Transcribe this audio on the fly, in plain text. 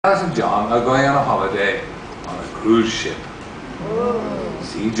Janet and John are going on a holiday on a cruise ship.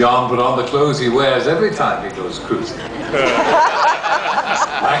 See John put on the clothes he wears every time he goes cruising.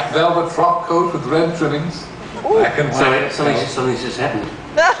 Black velvet frock coat with red trimmings. Black and white. Something's just happened.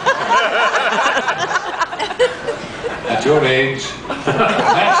 At your age,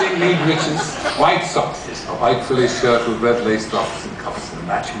 matching knee breeches, white socks, a white frilly shirt with red lace locks and cuffs, and a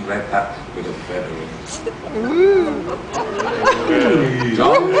matching red hat with a feather in it.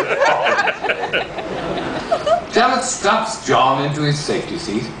 John. Janet straps John into his safety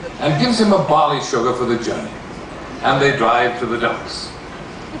seat and gives him a barley sugar for the journey. And they drive to the docks.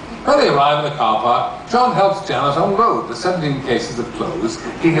 When they arrive in the car park, John helps Janet unload the 17 cases of clothes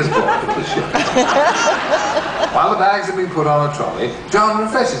he has brought to the ship. While the bags are being put on a trolley, John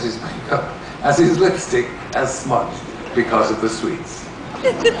refreshes his makeup as his lipstick has smudged because of the sweets.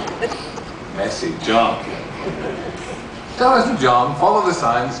 Messy John. Janet and John follow the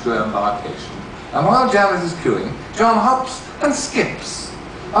signs to embarkation, and while Janet is queuing, John hops and skips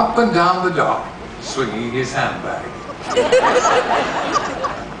up and down the dock, swinging his handbag.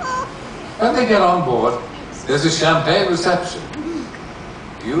 When they get on board, there's a champagne reception.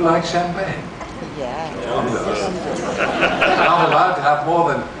 Do you like champagne? Yeah. John does. You're not allowed to have more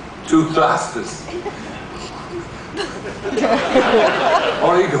than 2 glasses.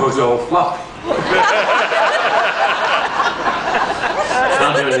 Or he goes all flop.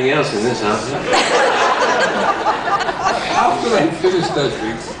 Can't do anything else in this house. After they finish their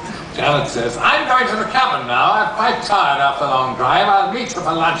drinks, Janet says, "I'm going to the cabin now. I'm quite tired after a long drive. I'll meet you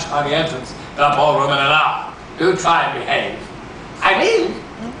for lunch by the entrance to the ballroom in an hour. Do try and behave." "I will,"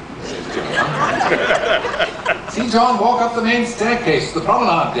 says John. See John walk up the main staircase to the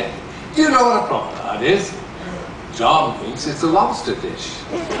promenade deck. Do you know what a promenade is? John thinks it's a lobster dish.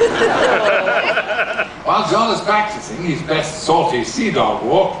 While John is practicing his best salty sea dog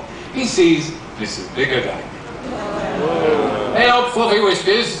walk, he sees Mrs. Biggerdike. "Hey, old fluffy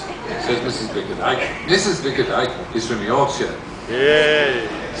whiskers," says Mrs. Biggerdike. Mrs. Biggerdike is from Yorkshire. Yay!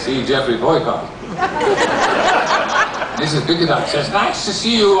 See Geoffrey Boycott. Mrs. Biggerdike says, "Nice to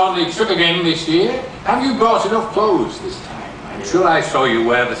see you on the trip again this year. Have you brought enough clothes this time? I'm sure I saw you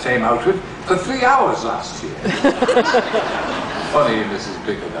wear the same outfit for 3 hours last year." Funny, Mrs.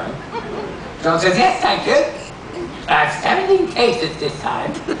 Biggerdike. John says, "Yes, thank you. I've 17 cases this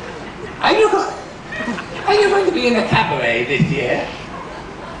time. Are you going to be in the cabaret this year?"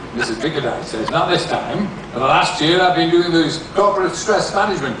 Mrs. Biggerdike says, "Not this time. For the last year I've been doing those corporate stress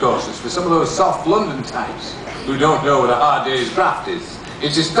management courses for some of those soft London types who don't know what a hard day's graft is.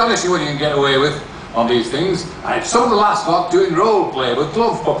 It's astonishing what you can get away with on these things. I had some of the last lot doing role play with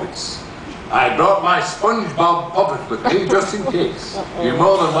glove puppets. I brought my SpongeBob puppet with me just in case. You're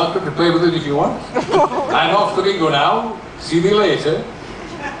more than welcome to play with it if you want. I'm off to bingo now. See me later."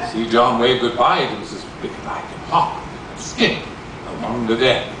 See John wave goodbye to Mrs. Biggerdike and hop and skip along the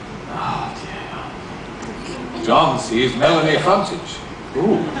deck. Oh dear. John sees Melanie Frontage.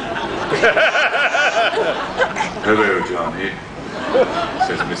 Ooh. "Hello, Johnny,"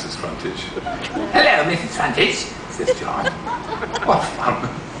 says Mrs. Frontage. "Hello, Mrs. Frontage," says John. "What fun."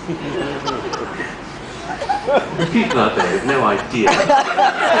 The people out there have no idea.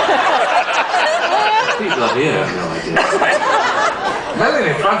 People out here have no idea.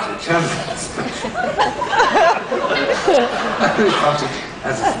 Melanie Frontage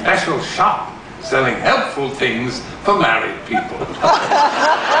has a special shop selling helpful things for married people.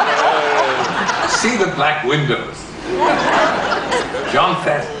 See the black windows. John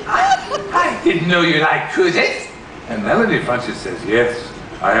says, I didn't know you liked cruises." And Melanie Frontage says, "Yes,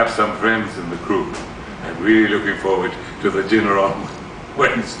 I have some friends in the crew. I'm really looking forward to the dinner on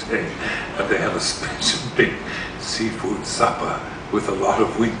Wednesday. And they have a special big seafood supper with a lot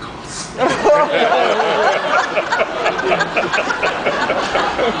of winkles."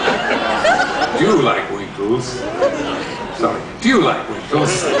 Do you like winkles? Sorry, do you like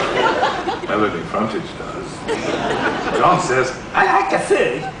winkles? Melanie Frontage does. John says, "I like the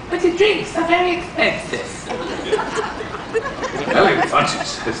food, but the drinks are very expensive." Melanie Frontage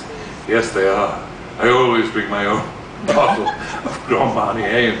says, "Yes, they are. I always bring my own bottle of Grand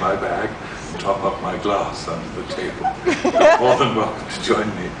Marnier in my bag and top up my glass under the table. You're more than welcome to join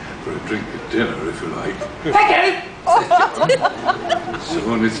me for a drink at dinner if you like." "Thank you," says John.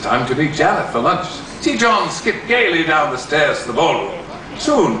 Soon it's time to meet Janet for lunch. See John skip gaily down the stairs to the ballroom.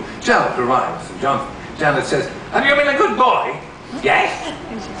 Soon Janet arrives and Janet says, "Have you been a good boy?" "Yes,"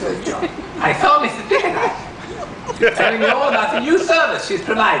 says John. "I saw Mrs. Biggerdike. She's telling me all about the new service she's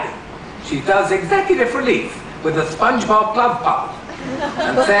providing. She does executive relief with a SpongeBob glove part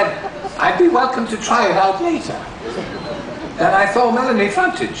and said I'd be welcome to try it out later." Then I saw Melanie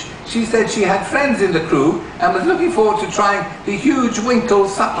Frontage. She said she had friends in the crew and was looking forward to trying the huge Winkle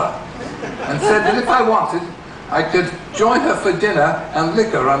supper. And said that if I wanted, I could join her for dinner and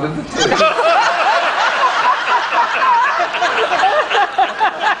liquor under the table.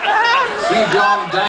 See John